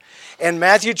In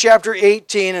Matthew chapter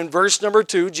 18 and verse number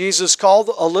 2, Jesus called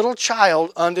a little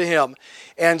child unto him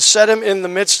and set him in the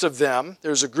midst of them.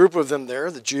 There's a group of them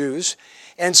there, the Jews,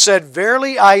 and said,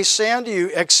 Verily I say unto you,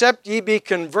 except ye be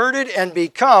converted and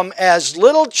become as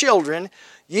little children,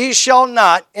 ye shall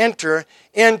not enter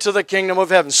into the kingdom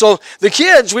of heaven. So the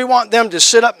kids, we want them to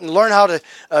sit up and learn how to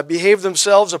behave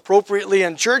themselves appropriately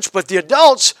in church. But the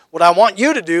adults, what I want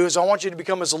you to do is I want you to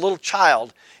become as a little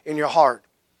child in your heart.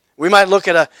 We might look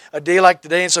at a day like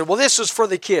today and say, well, this is for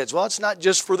the kids. Well, it's not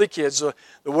just for the kids. The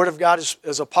Word of God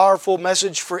is a powerful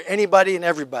message for anybody and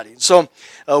everybody. So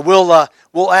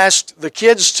we'll ask the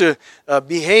kids to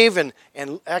behave and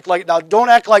act like, now don't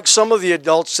act like some of the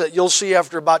adults that you'll see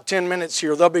after about 10 minutes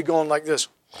here. They'll be going like this.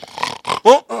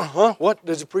 What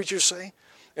does the preacher say?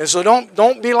 And so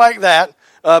don't be like that,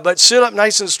 but sit up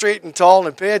nice and straight and tall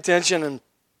and pay attention and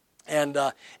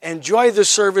enjoy the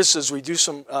service as we do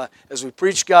as we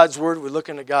preach God's Word, we look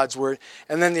into God's Word.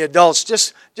 And then the adults,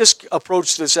 just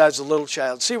approach this as a little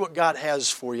child. See what God has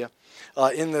for you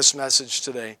in this message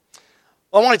today.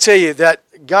 Well, I want to tell you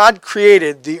that God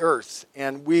created the earth,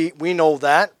 and we know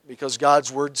that because God's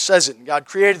Word says it. And God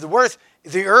created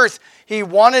the earth. He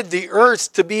wanted the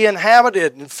earth to be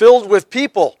inhabited and filled with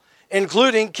people,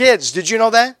 including kids. Did you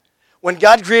know that? When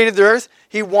God created the earth,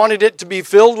 He wanted it to be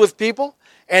filled with people.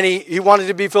 And he wanted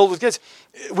to be filled with kids.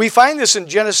 We find this in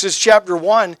Genesis chapter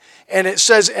 1, and it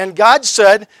says, And God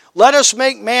said, Let us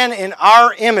make man in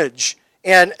our image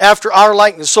and after our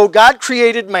likeness. So God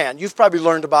created man. You've probably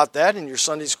learned about that in your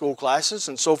Sunday school classes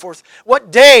and so forth.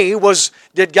 What day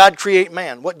did God create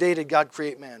man? What day did God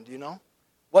create man? Do you know?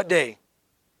 What day?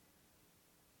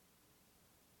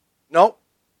 No.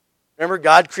 Remember,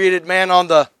 God created man on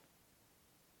the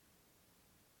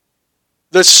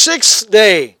sixth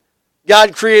day.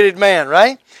 God created man,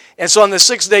 right? And so on the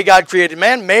sixth day, God created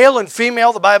man. Male and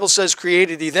female, the Bible says,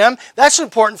 created He them. That's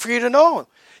important for you to know.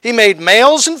 He made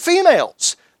males and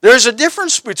females. There's a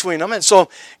difference between them. And so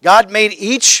God made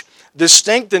each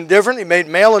distinct and different. He made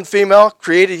male and female,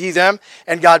 created He them.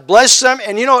 And God blessed them.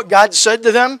 And you know what God said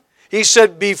to them? He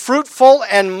said, Be fruitful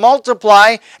and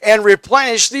multiply and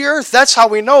replenish the earth. That's how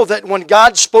we know that when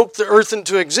God spoke the earth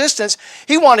into existence,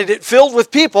 He wanted it filled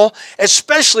with people,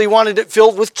 especially wanted it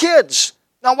filled with kids.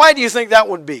 Now, why do you think that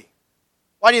would be?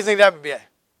 Why do you think that would be?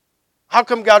 How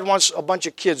come God wants a bunch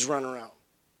of kids running around?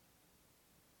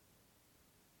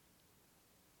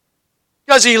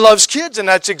 Because He loves kids, and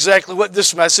that's exactly what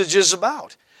this message is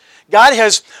about. God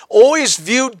has always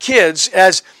viewed kids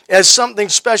as something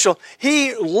special.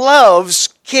 He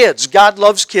loves kids. God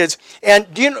loves kids. And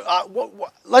do you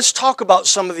know, let's talk about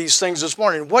some of these things this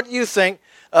morning. What do you think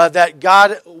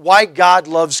why God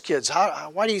loves kids?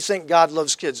 Why do you think God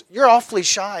loves kids? You're awfully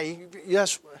shy.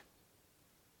 Yes.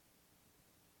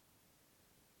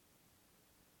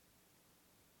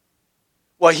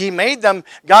 Well, He made them.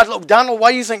 Donald,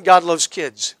 why do you think God loves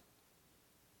kids?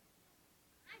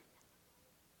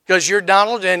 Because you're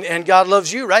Donald and God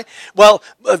loves you, right? Well,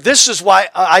 this is why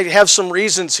I have some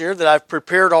reasons here that I've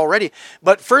prepared already.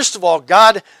 But first of all,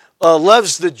 God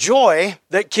loves the joy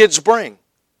that kids bring.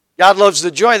 God loves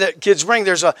the joy that kids bring.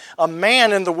 There's a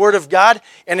man in the Word of God,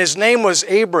 and his name was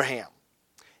Abraham.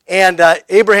 And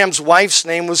Abraham's wife's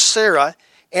name was Sarah,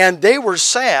 and they were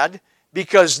sad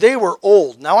because they were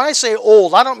old. Now, when I say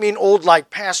old, I don't mean old like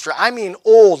pastor. I mean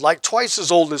old, like twice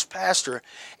as old as pastor.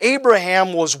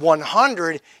 Abraham was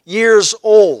 100 years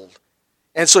old.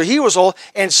 And so he was old.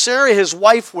 And Sarah, his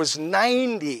wife, was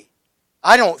 90.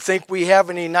 I don't think we have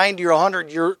any 90 or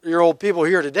 100-year-old people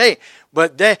here today.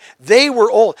 But they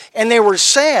were old. And they were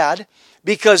sad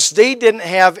because they didn't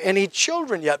have any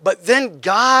children yet. But then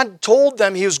God told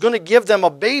them He was going to give them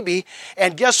a baby.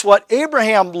 And guess what?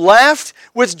 Abraham laughed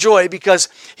with joy because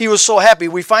he was so happy.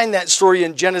 We find that story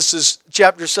in Genesis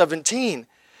chapter 17.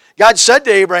 God said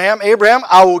to Abraham, Abraham,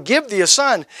 I will give thee a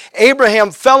son.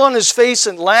 Abraham fell on his face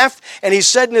and laughed, and he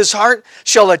said in his heart,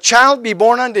 Shall a child be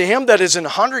born unto him that is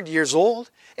 100 years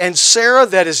old, and Sarah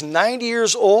that is 90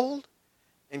 years old?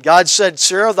 And God said,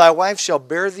 Sarah, thy wife shall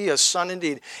bear thee a son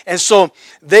indeed. And so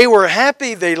they were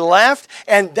happy, they laughed,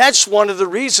 and that's one of the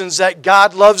reasons that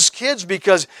God loves kids,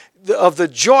 because of the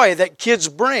joy that kids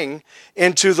bring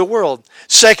into the world.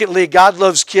 Secondly, God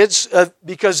loves kids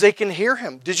because they can hear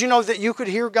Him. Did you know that you could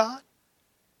hear God?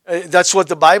 That's what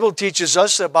the Bible teaches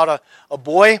us about a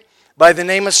boy by the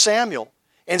name of Samuel.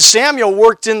 And Samuel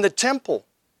worked in the temple.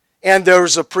 And there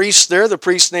was a priest there. The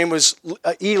priest's name was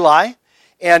Eli.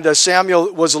 And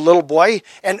Samuel was a little boy.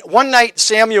 And one night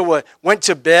Samuel went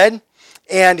to bed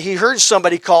and he heard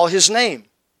somebody call his name,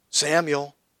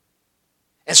 Samuel.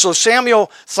 And so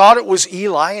Samuel thought it was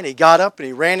Eli, and he got up and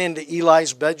he ran into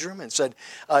Eli's bedroom and said,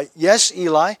 yes,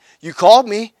 Eli, you called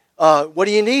me. What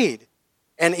do you need?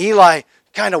 And Eli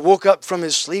kind of woke up from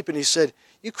his sleep and he said,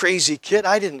 you crazy kid,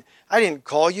 I didn't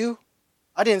call you.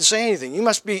 I didn't say anything. You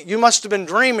must have been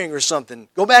dreaming or something.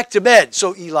 Go back to bed.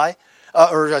 So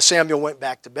Samuel went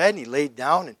back to bed and he laid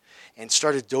down and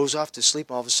started to doze off to sleep.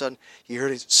 All of a sudden, he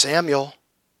heard it, Samuel.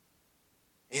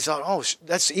 He thought, oh,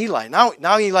 that's Eli. Now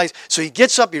Eli. So he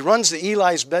gets up, he runs to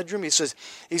Eli's bedroom. He says,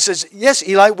 yes,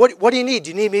 Eli, what do you need? Do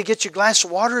you need me to get you a glass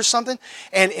of water or something?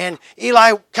 And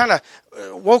Eli kind of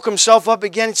woke himself up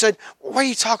again and said, what are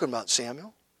you talking about,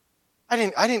 Samuel? I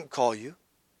didn't call you.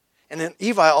 And then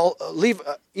Eli, all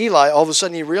of a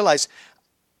sudden he realized,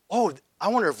 oh, I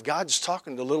wonder if God's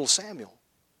talking to little Samuel.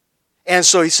 And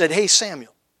so he said, hey,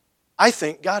 Samuel, I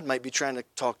think God might be trying to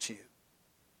talk to you.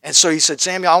 And so he said,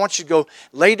 Samuel, I want you to go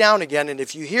lay down again, and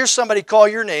if you hear somebody call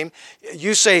your name,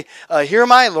 you say, here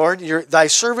am I, Lord, thy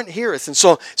servant heareth. And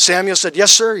so Samuel said,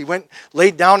 yes, sir. He went,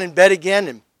 laid down in bed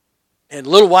again, and a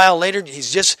little while later,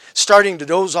 he's just starting to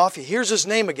doze off. He hears his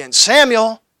name again,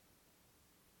 Samuel.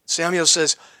 Samuel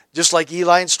says, just like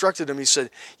Eli instructed him, he said,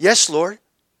 yes, Lord,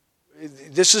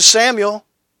 this is Samuel.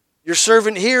 Your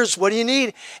servant hears. What do you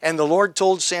need? And the Lord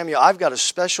told Samuel, I've got a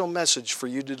special message for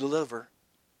you to deliver.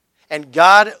 And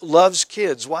God loves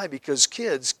kids. Why? Because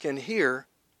kids can hear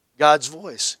God's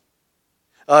voice.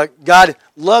 God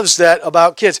loves that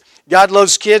about kids. God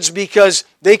loves kids because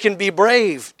they can be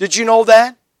brave. Did you know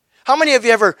that? How many of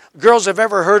you girls have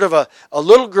ever heard of a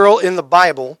little girl in the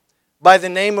Bible by the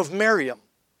name of Miriam?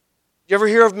 You ever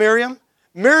hear of Miriam?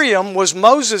 Miriam was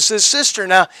Moses' sister.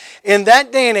 Now, in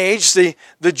that day and age, the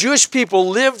Jewish people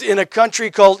lived in a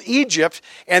country called Egypt,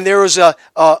 and there was a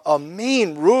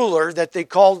mean ruler that they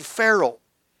called Pharaoh.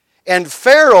 And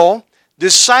Pharaoh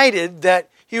decided that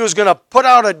he was going to put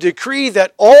out a decree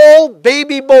that all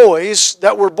baby boys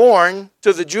that were born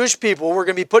to the Jewish people were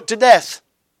going to be put to death.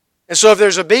 And so if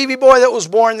there's a baby boy that was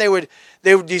born, they would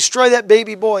destroy that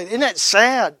baby boy. Isn't that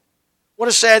sad? What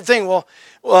a sad thing. Well,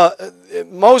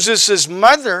 Moses'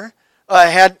 mother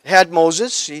had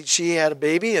Moses. She had a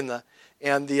baby, and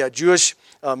the Jewish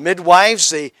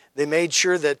midwives they made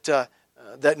sure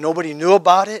that nobody knew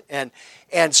about it,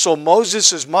 and so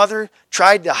Moses' mother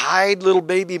tried to hide little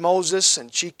baby Moses,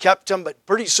 and she kept him. But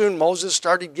pretty soon Moses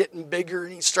started getting bigger,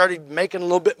 and he started making a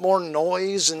little bit more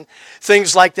noise and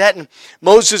things like that. And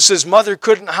Moses' mother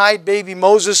couldn't hide baby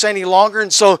Moses any longer,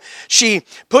 and so she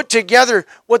put together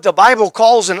what the Bible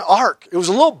calls an ark. It was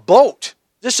a little boat,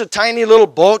 just a tiny little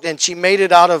boat, and she made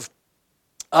it out of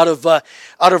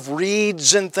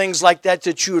reeds and things like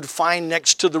that you would find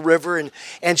next to the river,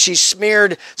 and she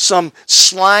smeared some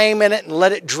slime in it and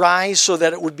let it dry so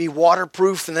that it would be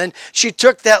waterproof. And then she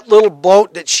took that little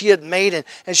boat that she had made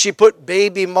and she put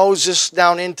baby Moses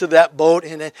down into that boat,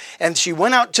 and she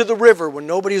went out to the river when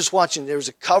nobody was watching. There was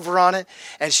a cover on it,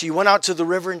 and she went out to the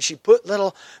river and she put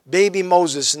little baby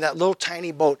Moses in that little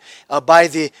tiny boat by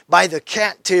the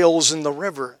cattails in the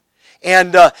river.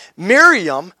 And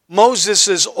Miriam,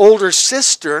 Moses' older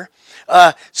sister,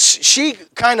 she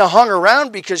kind of hung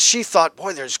around because she thought,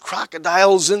 boy, there's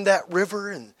crocodiles in that river,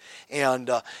 and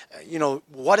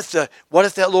what if that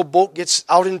little boat gets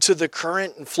out into the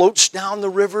current and floats down the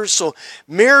river? So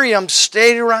Miriam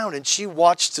stayed around and she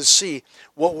watched to see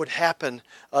what would happen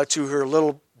to her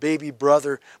little baby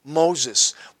brother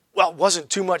Moses. Well, it wasn't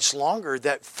too much longer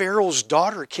that Pharaoh's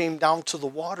daughter came down to the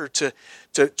water to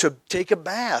take a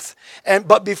bath.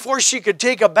 But before she could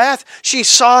take a bath, she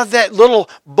saw that little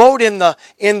boat in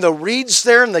the reeds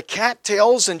there and the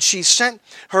cattails, and she sent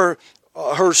her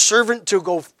servant to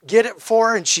go get it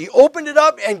for her, and she opened it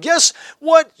up, and guess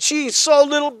what? She saw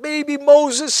little baby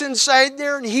Moses inside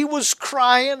there, and he was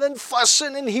crying and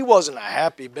fussing, and he wasn't a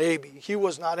happy baby. He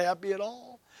was not happy at all.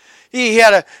 He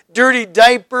had a dirty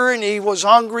diaper, and he was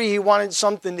hungry. He wanted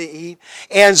something to eat.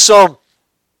 And so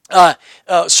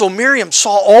Miriam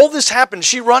saw all this happen.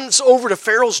 She runs over to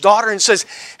Pharaoh's daughter and says,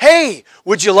 hey,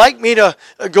 would you like me to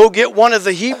go get one of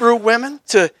the Hebrew women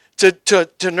to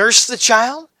nurse the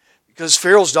child? Because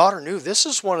Pharaoh's daughter knew this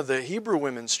is one of the Hebrew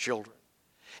women's children.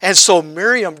 And so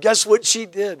Miriam, guess what she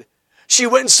did? She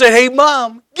went and said, hey,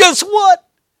 Mom, guess what?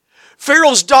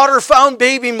 Pharaoh's daughter found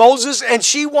baby Moses, and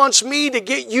she wants me to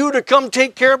get you to come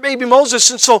take care of baby Moses.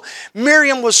 And so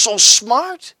Miriam was so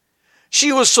smart.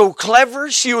 She was so clever.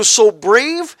 She was so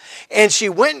brave. And she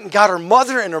went and got her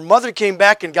mother, and her mother came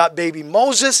back and got baby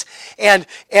Moses and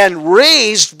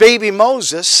raised baby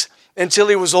Moses until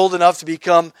he was old enough to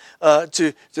become,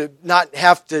 to not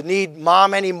have to need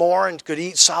mom anymore and could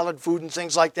eat solid food and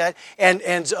things like that, and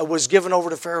was given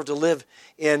over to Pharaoh to live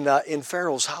in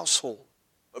Pharaoh's household.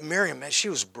 But Miriam, man, she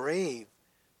was brave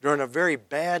during a very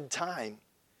bad time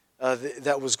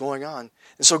that was going on.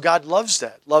 And so God loves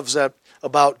that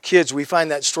about kids. We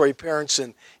find that story, parents,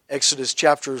 in Exodus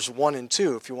chapters 1 and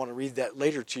 2, if you want to read that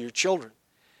later to your children.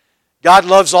 God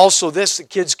loves also this, that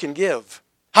kids can give.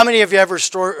 How many of you ever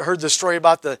heard the story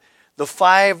about the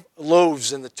 5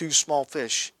 loaves and the 2 small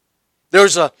fish? There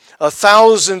was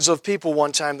thousands of people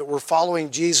one time that were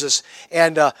following Jesus,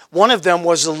 and one of them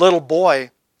was a little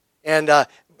boy, and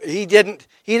he didn't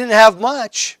have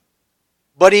much,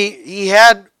 but he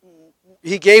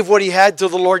gave what he had to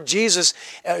the Lord Jesus,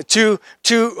 two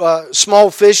small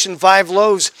fish and 5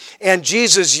 loaves, and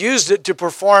Jesus used it to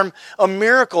perform a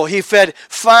miracle. He fed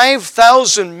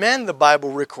 5,000 men, the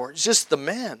Bible records, just the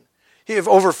men. He had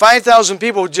over 5,000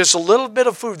 people with just a little bit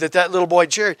of food that little boy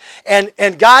shared.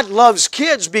 And God loves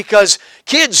kids because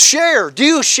kids share. Do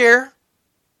you share?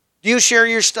 Do you share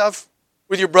your stuff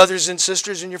with your brothers and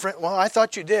sisters and your friends? Well, I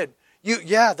thought you did.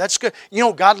 Yeah, that's good. You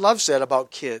know, God loves that about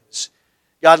kids.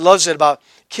 God loves it about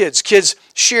kids. Kids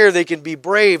share. They can be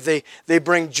brave. They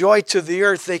bring joy to the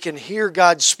earth. They can hear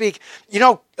God speak. You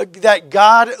know that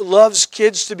God loves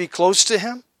kids to be close to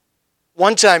Him?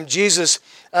 One time Jesus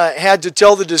had to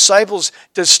tell the disciples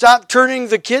to stop turning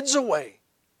the kids away,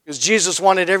 because Jesus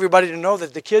wanted everybody to know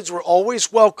that the kids were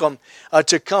always welcome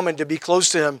to come and to be close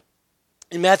to Him.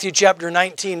 In Matthew chapter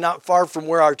 19, not far from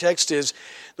where our text is,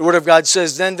 the Word of God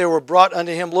says, "Then there were brought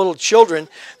unto Him little children,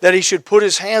 that He should put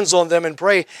His hands on them and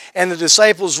pray. And the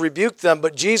disciples rebuked them.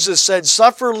 But Jesus said,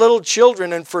 Suffer little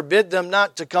children, and forbid them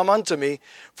not to come unto me,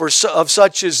 for of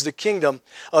such is the kingdom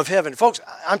of heaven." Folks,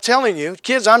 I'm telling you,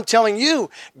 kids, I'm telling you,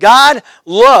 God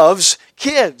loves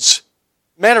kids.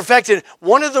 Matter of fact,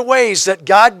 one of the ways that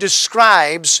God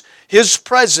describes His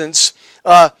presence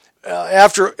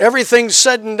after everything's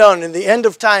said and done and the end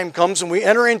of time comes and we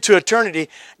enter into eternity,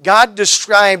 God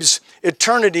describes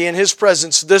eternity in His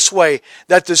presence this way,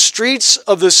 that the streets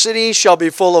of the city shall be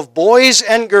full of boys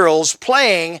and girls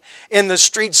playing in the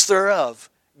streets thereof.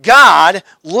 God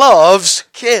loves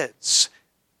kids.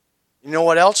 You know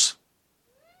what else?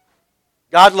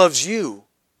 God loves you.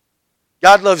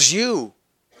 God loves you.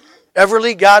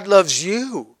 Everly, God loves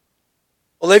you.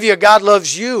 Olivia, God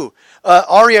loves you.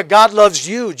 Aria, God loves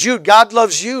you. Jude, God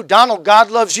loves you. Donald, God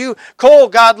loves you. Cole,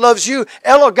 God loves you.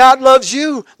 Ella, God loves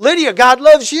you. Lydia, God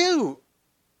loves you.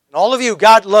 And all of you,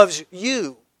 God loves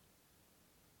you.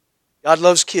 God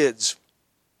loves kids.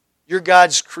 You're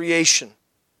God's creation.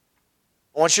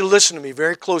 I want you to listen to me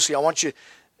very closely. I want you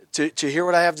to hear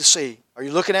what I have to say. Are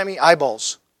you looking at me?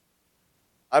 Eyeballs.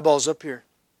 Eyeballs up here.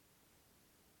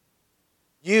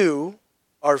 You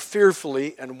are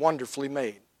fearfully and wonderfully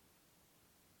made.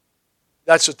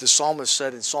 That's what the psalmist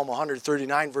said in Psalm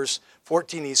 139, verse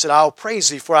 14. He said, I'll praise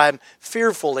Thee, for I am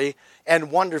fearfully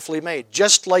and wonderfully made,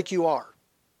 just like you are.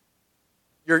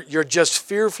 You're just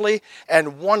fearfully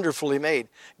and wonderfully made.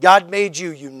 God made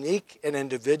you unique and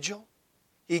individual.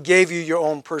 He gave you your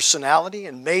own personality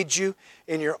and made you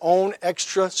in your own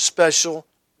extra special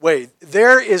way.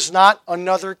 There is not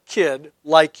another kid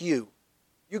like you.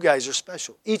 You guys are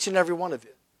special, each and every one of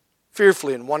you.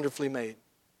 Fearfully and wonderfully made.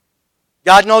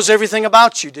 God knows everything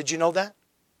about you. Did you know that?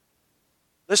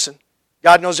 Listen,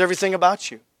 God knows everything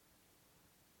about you.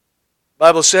 The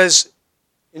Bible says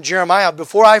in Jeremiah,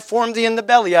 before I formed thee in the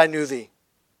belly, I knew thee.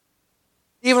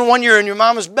 Even when you're in your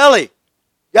mama's belly,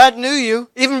 God knew you.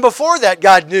 Even before that,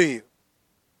 God knew you.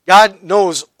 God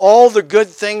knows all the good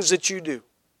things that you do.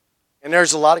 And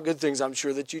there's a lot of good things I'm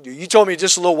sure that you do. You told me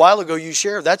just a little while ago you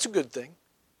share. That's a good thing.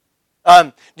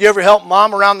 Do you ever help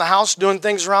mom around the house doing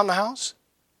things around the house?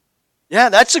 Yeah,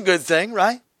 that's a good thing,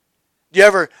 right?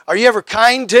 Are you ever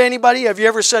kind to anybody? Have you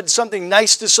ever said something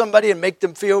nice to somebody and make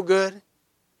them feel good?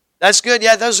 That's good.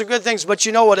 Yeah, those are good things. But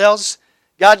you know what else?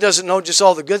 God doesn't know just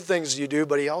all the good things you do,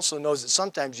 but He also knows that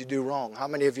sometimes you do wrong. How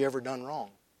many of you ever done wrong?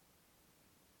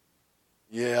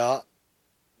 Yeah.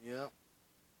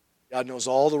 God knows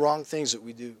all the wrong things that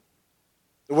we do.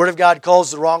 The Word of God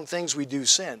calls the wrong things we do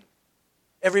sin.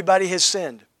 Everybody has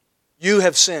sinned. You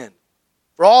have sinned.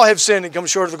 For all have sinned and come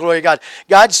short of the glory of God.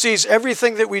 God sees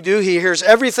everything that we do. He hears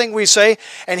everything we say.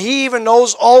 And He even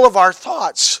knows all of our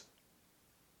thoughts.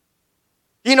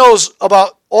 He knows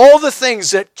about all the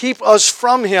things that keep us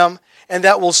from Him and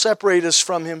that will separate us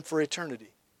from Him for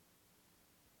eternity.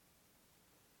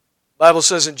 The Bible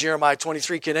says in Jeremiah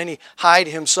 23, can any hide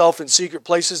himself in secret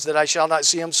places that I shall not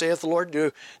see him, saith the Lord?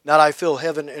 Do not I fill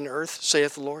heaven and earth,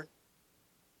 saith the Lord?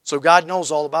 So God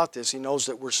knows all about this. He knows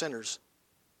that we're sinners.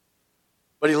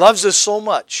 But He loves us so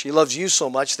much, He loves you so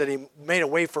much, that He made a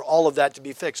way for all of that to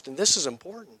be fixed. And this is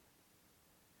important.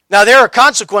 Now, there are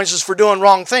consequences for doing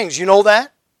wrong things. You know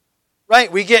that? Right?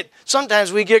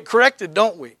 Sometimes we get corrected,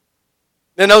 don't we?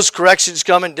 Then those corrections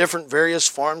come in different various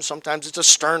forms. Sometimes it's a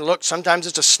stern look. Sometimes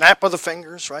it's a snap of the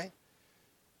fingers, right?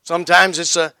 Sometimes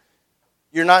it's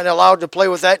you're not allowed to play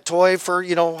with that toy for,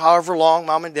 however long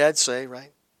mom and dad say,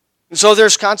 right? And so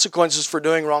there's consequences for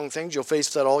doing wrong things. You'll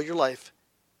face that all your life.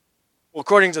 Well,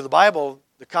 according to the Bible,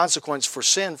 the consequence for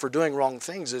sin, for doing wrong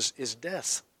things, is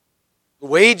death. The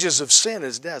wages of sin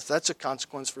is death. That's a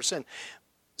consequence for sin.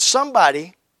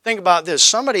 Think about this.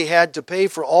 Somebody had to pay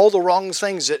for all the wrong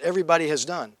things that everybody has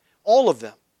done. All of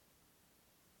them.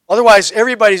 Otherwise,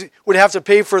 everybody would have to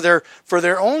pay for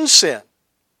their own sin.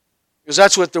 Because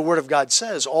that's what the Word of God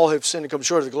says. All have sinned and come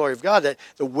short of the glory of God, that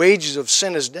the wages of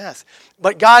sin is death.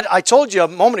 But God, I told you a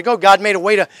moment ago, God made a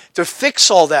way to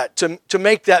fix all that, to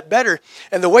make that better.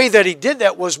 And the way that He did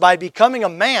that was by becoming a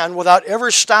man without ever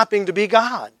stopping to be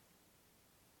God.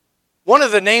 One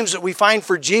of the names that we find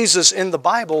for Jesus in the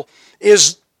Bible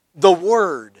is the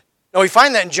Word. Now we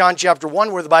find that in John chapter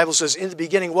 1 where the Bible says, in the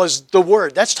beginning was the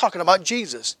Word. That's talking about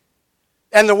Jesus.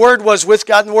 And the Word was with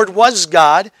God, and the Word was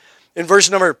God. In verse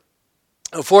number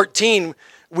 14,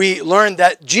 we learned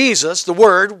that Jesus, the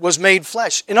Word, was made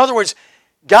flesh. In other words,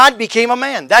 God became a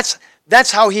man.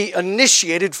 That's how He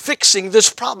initiated fixing this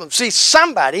problem. See,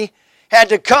 somebody had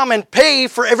to come and pay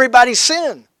for everybody's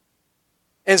sin.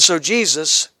 And so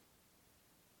Jesus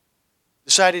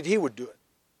decided He would do it.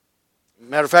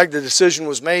 Matter of fact, the decision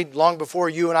was made long before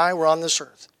you and I were on this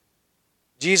earth.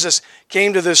 Jesus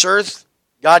came to this earth.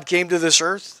 God came to this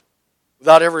earth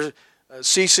without ever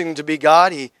ceasing to be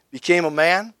God. He became a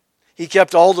man. He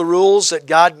kept all the rules that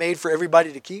God made for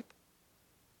everybody to keep.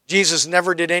 Jesus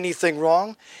never did anything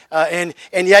wrong. And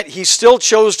yet He still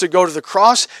chose to go to the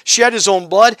cross, shed His own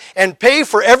blood, and pay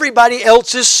for everybody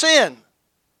else's sin.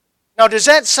 Now, does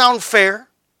that sound fair?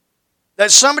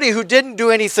 That somebody who didn't do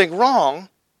anything wrong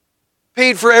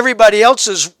paid for everybody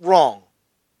else's wrong.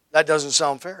 That doesn't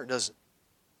sound fair, does it?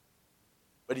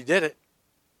 But He did it.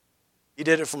 He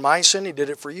did it for my sin. He did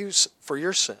it for you, for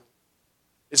your sin.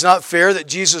 It's not fair that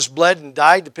Jesus bled and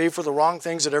died to pay for the wrong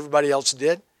things that everybody else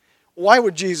did. Why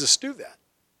would Jesus do that?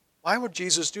 Why would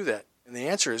Jesus do that? And the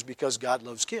answer is because God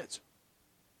loves kids.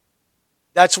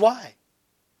 That's why.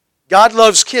 God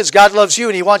loves kids. God loves you,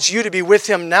 and He wants you to be with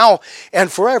Him now and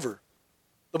forever.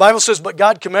 The Bible says, but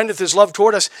God commendeth His love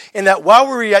toward us, in that while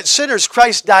we were yet sinners,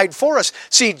 Christ died for us.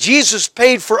 See, Jesus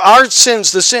paid for our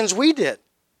sins, the sins we did.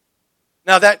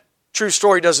 Now that true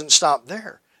story doesn't stop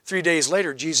there. 3 days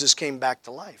later, Jesus came back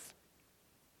to life.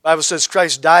 The Bible says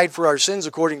Christ died for our sins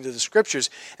according to the Scriptures,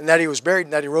 and that He was buried,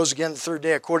 and that He rose again the third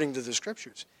day according to the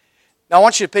Scriptures. Now I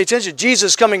want you to pay attention.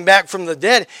 Jesus coming back from the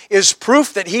dead is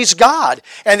proof that He's God,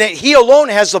 and that He alone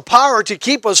has the power to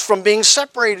keep us from being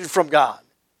separated from God.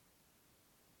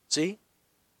 See?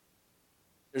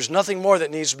 There's nothing more that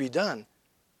needs to be done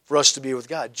for us to be with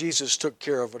God. Jesus took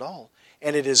care of it all.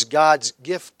 And it is God's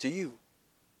gift to you.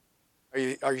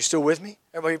 Are you still with me?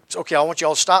 Everybody, okay, I want you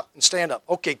all to stop and stand up.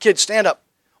 Okay, kids, stand up.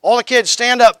 All the kids,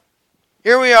 stand up.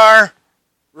 Here we are.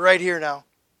 We're right here now.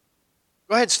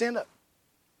 Go ahead, stand up.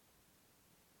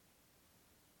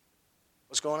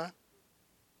 What's going on?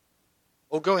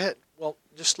 Oh, go ahead. Well,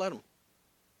 just let them.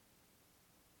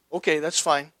 Okay, that's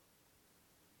fine.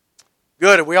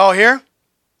 Good. Are we all here?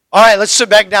 All right, let's sit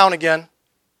back down again.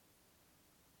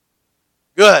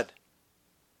 Good.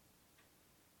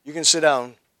 You can sit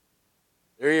down.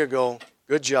 There you go.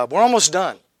 Good job. We're almost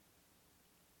done.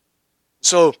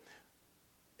 So,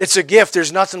 it's a gift.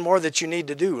 There's nothing more that you need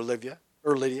to do, Olivia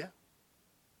or Lydia.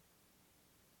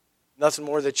 Nothing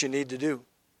more that you need to do.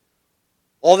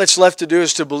 All that's left to do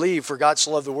is to believe, for God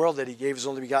so loved the world that He gave His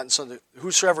only begotten Son. That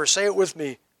whosoever, say it with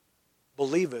me,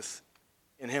 believeth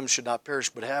in Him should not perish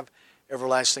but have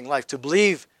everlasting life. To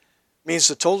believe means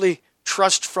to totally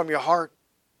trust from your heart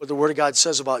what the Word of God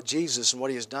says about Jesus and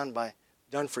what He has done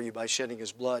for you by shedding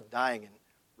His blood, dying, and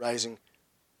rising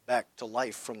back to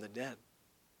life from the dead.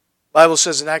 The Bible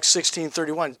says in Acts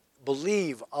 16:31,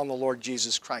 believe on the Lord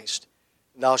Jesus Christ,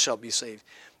 and thou shalt be saved.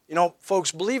 You know,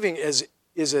 folks, believing is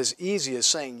as easy as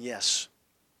saying yes.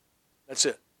 That's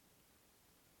it.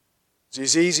 It's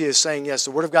as easy as saying yes.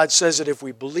 The Word of God says that if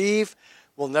we believe,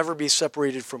 we'll never be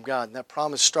separated from God. And that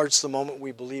promise starts the moment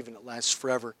we believe, and it lasts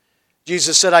forever.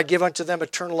 Jesus said, I give unto them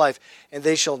eternal life, and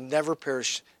they shall never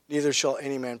perish, neither shall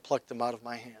any man pluck them out of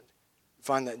my hand. You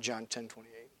find that in John 10:28.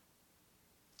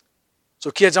 So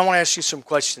kids, I want to ask you some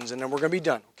questions, and then we're going to be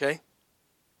done, okay?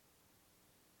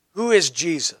 Who is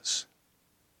Jesus?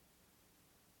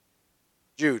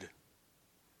 Jude.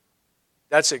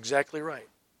 That's exactly right.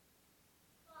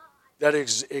 That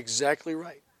is exactly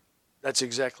right. That's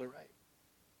exactly right.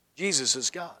 Jesus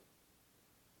is God.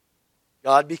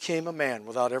 God became a man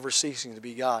without ever ceasing to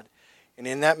be God. And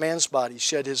in that man's body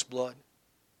shed his blood,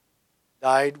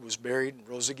 died, was buried, and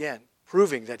rose again,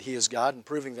 proving that he is God and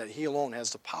proving that he alone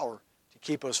has the power to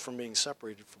keep us from being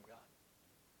separated from God.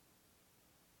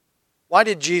 Why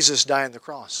did Jesus die on the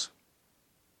cross?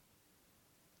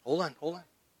 Hold on.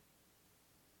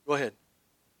 Go ahead.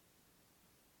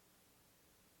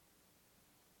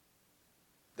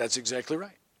 That's exactly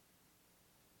right.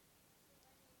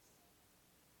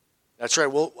 That's right.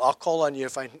 Well, I'll call on you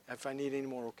if I need any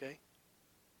more, okay?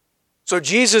 So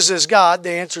Jesus is God.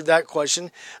 They answered that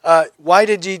question. Why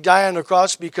did he die on the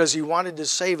cross? Because he wanted to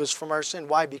save us from our sin.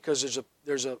 Why? Because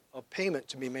there's a payment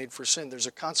to be made for sin. There's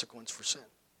a consequence for sin.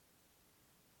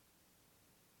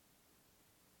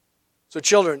 So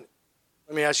children,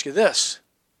 let me ask you this.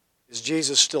 Is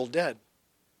Jesus still dead?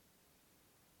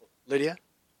 Lydia?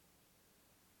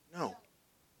 No,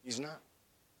 he's not.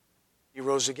 He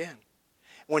rose again.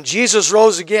 When Jesus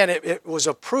rose again, it was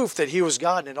a proof that he was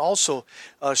God, and it also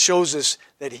shows us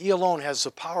that he alone has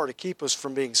the power to keep us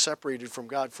from being separated from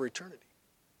God for eternity.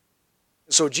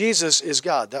 So Jesus is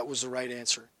God. That was the right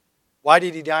answer. Why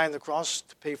did he die on the cross?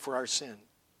 To pay for our sin.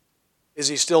 Is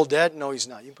he still dead? No, he's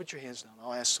not. You can put your hands down.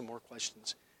 I'll ask some more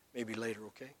questions maybe later,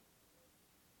 okay?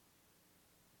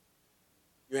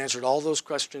 You answered all those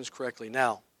questions correctly.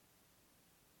 Now,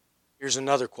 here's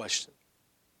another question.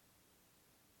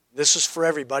 This is for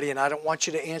everybody, and I don't want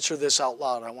you to answer this out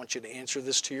loud. I want you to answer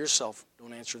this to yourself.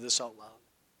 Don't answer this out loud.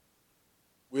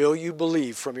 Will you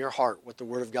believe from your heart what the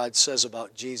Word of God says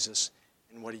about Jesus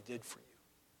and what he did for you?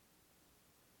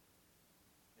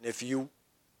 And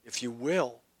if you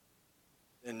will,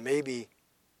 then maybe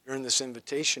during this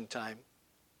invitation time,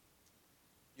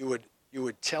 you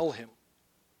would tell him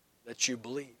that you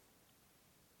believe.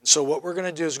 And so what we're going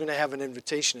to do is we're going to have an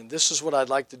invitation, and this is what I'd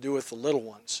like to do with the little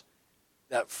ones.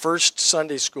 That first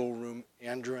Sunday school room,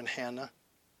 Andrew and Hannah,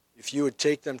 if you would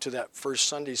take them to that first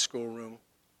Sunday school room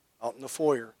out in the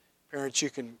foyer, parents, you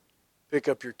can pick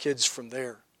up your kids from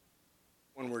there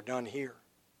when we're done here.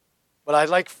 But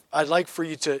I'd like for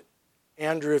you to,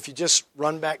 Andrew, if you just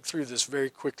run back through this very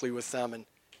quickly with them and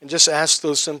just ask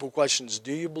those simple questions.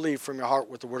 Do you believe from your heart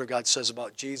what the Word of God says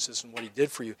about Jesus and what he did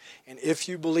for you? And if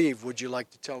you believe, would you like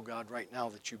to tell God right now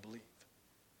that you believe?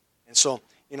 And so,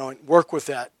 work with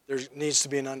that. There needs to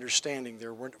be an understanding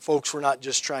there. Folks, we're not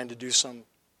just trying to do some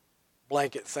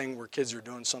blanket thing where kids are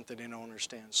doing something they don't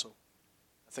understand. So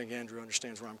I think Andrew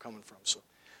understands where I'm coming from. So,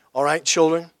 all right,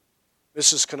 children,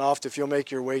 Mrs. Knopf, if you'll make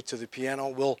your way to the piano,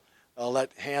 we'll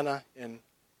let Hannah and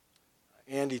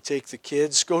Andy take the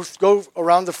kids. Go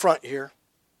around the front here,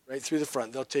 right through the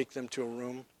front. They'll take them to a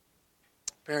room.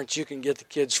 Parents, you can get the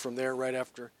kids from there right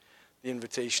after the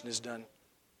invitation is done.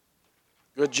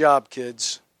 Good job,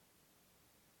 kids.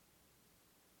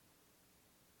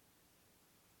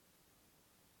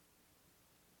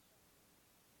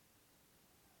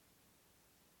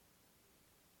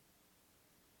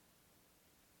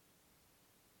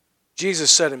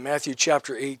 Jesus said in Matthew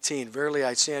chapter 18, "Verily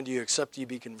I say unto you, except ye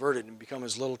be converted and become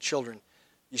as little children,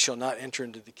 ye shall not enter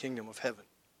into the kingdom of heaven."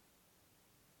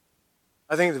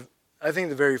 I think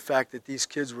the very fact that these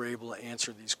kids were able to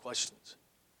answer these questions,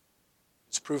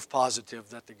 it's proof positive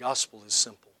that the gospel is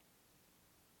simple.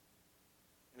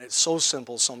 And it's so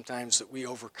simple sometimes that we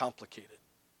overcomplicate it.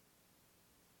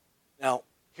 Now,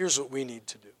 here's what we need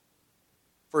to do.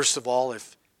 First of all,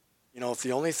 if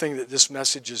the only thing that this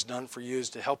message has done for you is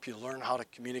to help you learn how to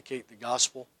communicate the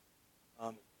gospel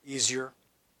easier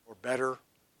or better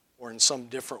or in some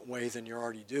different way than you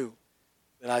already do,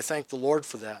 then I thank the Lord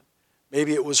for that.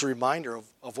 Maybe it was a reminder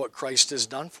of what Christ has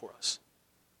done for us.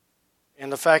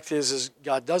 And the fact is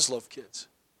God does love kids.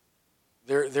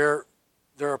 They're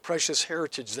a precious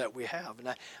heritage that we have.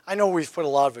 And I know we've put a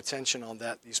lot of attention on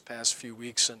that these past few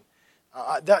weeks, and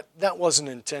that wasn't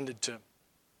intended to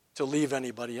leave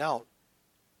anybody out.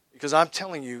 Because I'm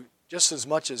telling you, just as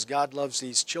much as God loves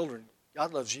these children,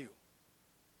 God loves you.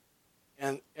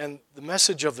 And the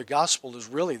message of the gospel is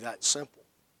really that simple.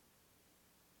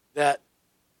 That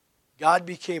God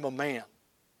became a man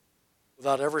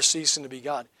without ever ceasing to be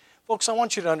God. Folks, I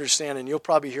want you to understand, and you'll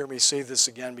probably hear me say this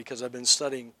again because I've been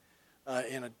studying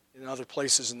in other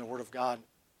places in the Word of God.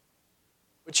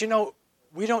 But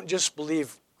we don't just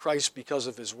believe Christ because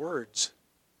of his words.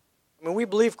 I mean, we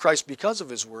believe Christ because of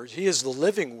his words. He is the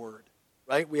living word,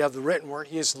 right? We have the written word.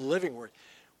 He is the living word.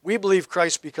 We believe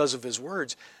Christ because of his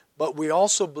words, but we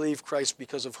also believe Christ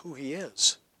because of who he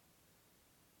is.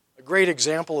 A great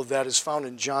example of that is found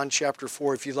in John chapter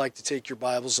 4. If you'd like to take your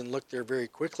Bibles and look there very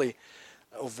quickly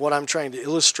of what I'm trying to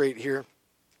illustrate here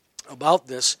about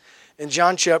this. In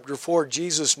John chapter 4,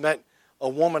 Jesus met a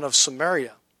woman of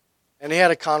Samaria. And he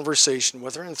had a conversation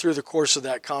with her, and through the course of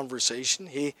that conversation,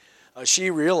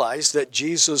 she realized that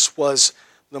Jesus was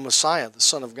the Messiah, the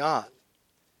Son of God.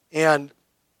 And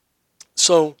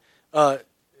so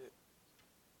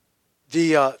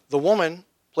the woman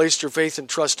placed her faith and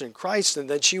trust in Christ, and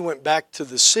then she went back to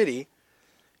the city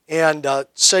and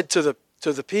said to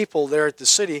the people there at the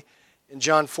city, in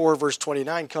John 4, verse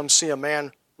 29, "Come see a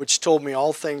man which told me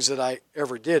all things that I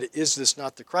ever did. Is this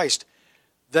not the Christ?"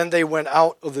 Then they went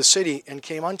out of the city and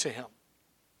came unto him.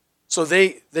 So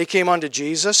they came unto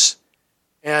Jesus,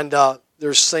 and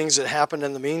there's things that happened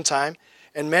in the meantime.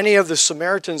 And many of the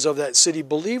Samaritans of that city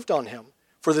believed on him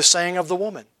for the saying of the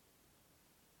woman.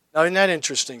 Now, isn't that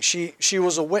interesting? She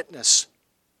was a witness.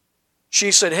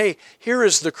 She said, hey, here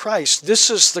is the Christ. This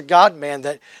is the God-man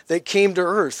that came to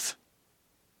earth.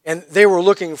 And they were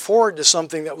looking forward to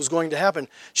something that was going to happen.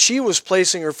 She was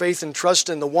placing her faith and trust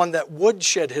in the one that would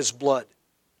shed his blood,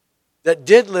 that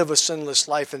did live a sinless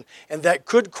life, and that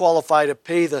could qualify to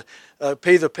pay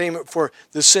the payment for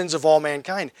the sins of all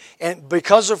mankind. And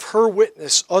because of her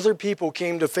witness, other people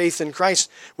came to faith in Christ,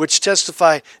 which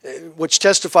testified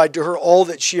to her all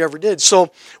that she ever did.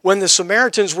 So when the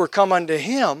Samaritans were come unto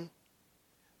him,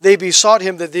 they besought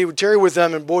him that they would tarry with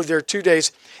them and abode there 2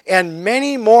 days. And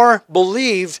many more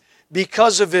believed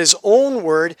because of his own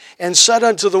word, and said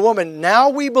unto the woman, Now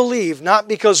we believe, not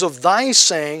because of thy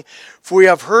saying, for we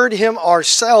have heard him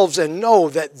ourselves, and know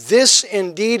that this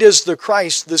indeed is the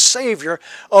Christ, the Savior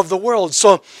of the world.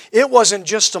 So it wasn't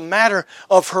just a matter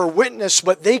of her witness,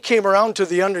 but they came around to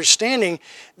the understanding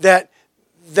that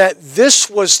this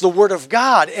was the Word of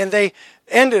God, and it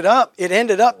ended up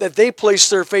that they placed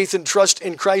their faith and trust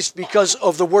in Christ because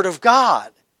of the Word of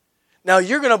God. Now,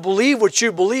 you're going to believe what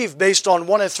you believe based on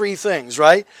one of three things,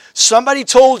 right? Somebody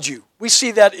told you. We see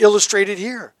that illustrated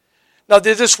here. Now,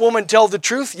 did this woman tell the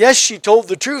truth? Yes, she told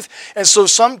the truth. And so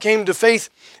some came to faith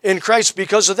in Christ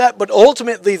because of that. But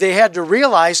ultimately, they had to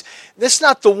realize this is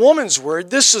not the woman's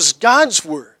word. This is God's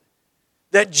word.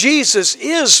 That Jesus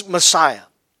is Messiah.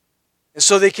 And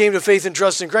so they came to faith and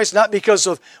trust in Christ, not because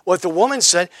of what the woman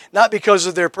said, not because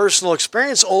of their personal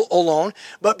experience alone,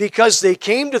 but because they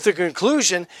came to the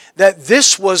conclusion that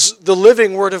this was the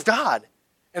living Word of God.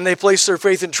 And they placed their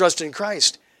faith and trust in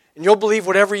Christ. And you'll believe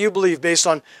whatever you believe based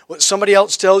on what somebody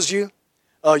else tells you,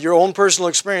 your own personal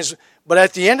experience. But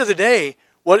at the end of the day,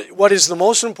 what is the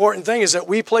most important thing is that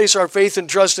we place our faith and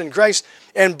trust in Christ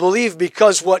and believe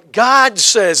because what God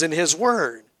says in His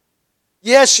Word.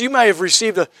 Yes, you may have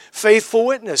received a faithful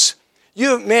witness.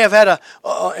 You may have had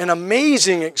an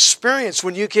amazing experience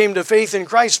when you came to faith in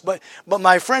Christ. But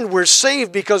my friend, we're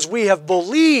saved because we have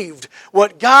believed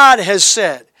what God has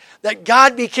said. That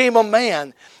God became a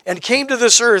man and came to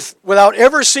this earth without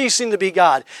ever ceasing to be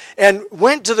God. And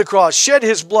went to the cross, shed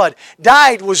His blood,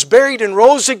 died, was buried, and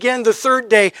rose again the third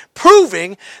day,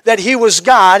 proving that He was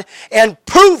God and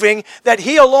proving that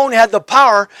He alone had the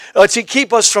power to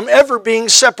keep us from ever being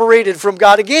separated from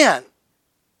God again.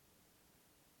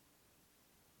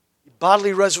 He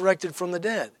bodily resurrected from the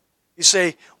dead. You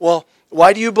say, well,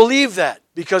 why do you believe that?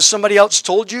 Because somebody else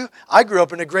told you? I grew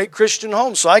up in a great Christian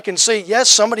home, so I can say, yes,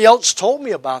 somebody else told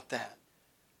me about that.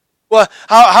 Well,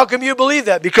 how come you believe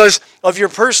that? Because of your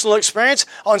personal experience?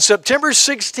 On September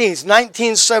 16th,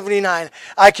 1979,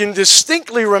 I can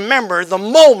distinctly remember the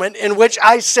moment in which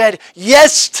I said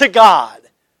yes to God.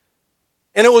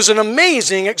 And it was an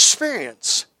amazing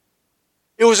experience.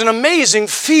 It was an amazing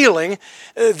feeling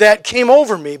that came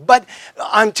over me. But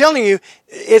I'm telling you,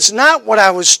 it's not what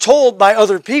I was told by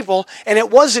other people, and it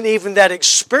wasn't even that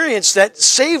experience that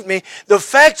saved me. The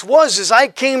fact was, I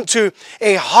came to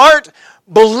a heart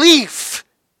belief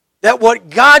that what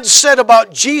God said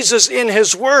about Jesus in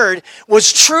His Word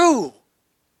was true.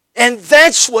 And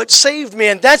that's what saved me,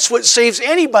 and that's what saves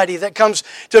anybody that comes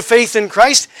to faith in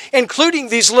Christ, including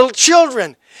these little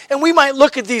children. And we might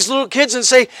look at these little kids and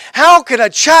say, how can a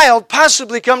child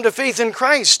possibly come to faith in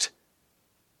Christ?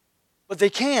 But they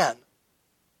can.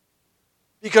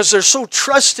 Because they're so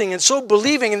trusting and so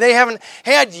believing, and they haven't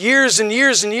had years and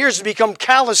years and years to become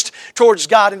calloused towards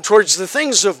God and towards the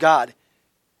things of God.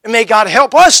 And may God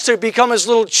help us to become His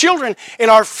little children in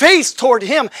our faith toward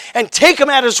Him and take Him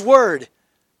at His word.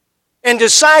 And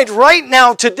decide right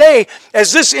now, today,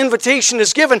 as this invitation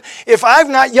is given, if I've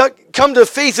not yet come to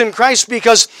faith in Christ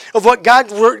because of what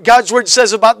God's Word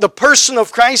says about the person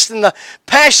of Christ and the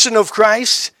passion of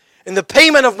Christ and the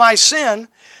payment of my sin,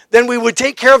 then we would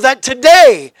take care of that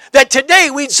today. That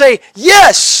today we'd say,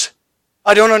 yes,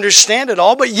 I don't understand it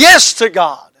all, but yes to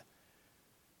God.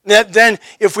 Then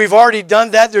if we've already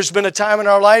done that, there's been a time in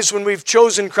our lives when we've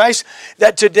chosen Christ,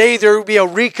 that today there would be a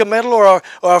recommittal or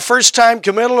a first-time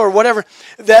committal or whatever,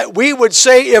 that we would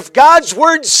say, if God's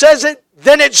Word says it,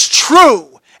 then it's true.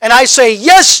 And I say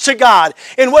yes to God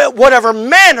in whatever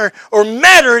manner or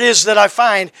matter it is that I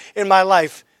find in my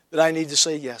life that I need to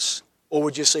say yes. Or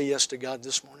would you say yes to God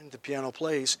this morning? The piano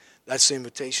plays. That's the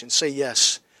invitation. Say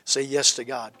yes. Say yes to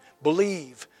God.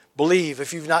 Believe. Believe.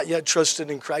 If you've not yet trusted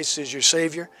in Christ as your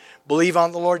Savior, believe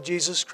on the Lord Jesus Christ.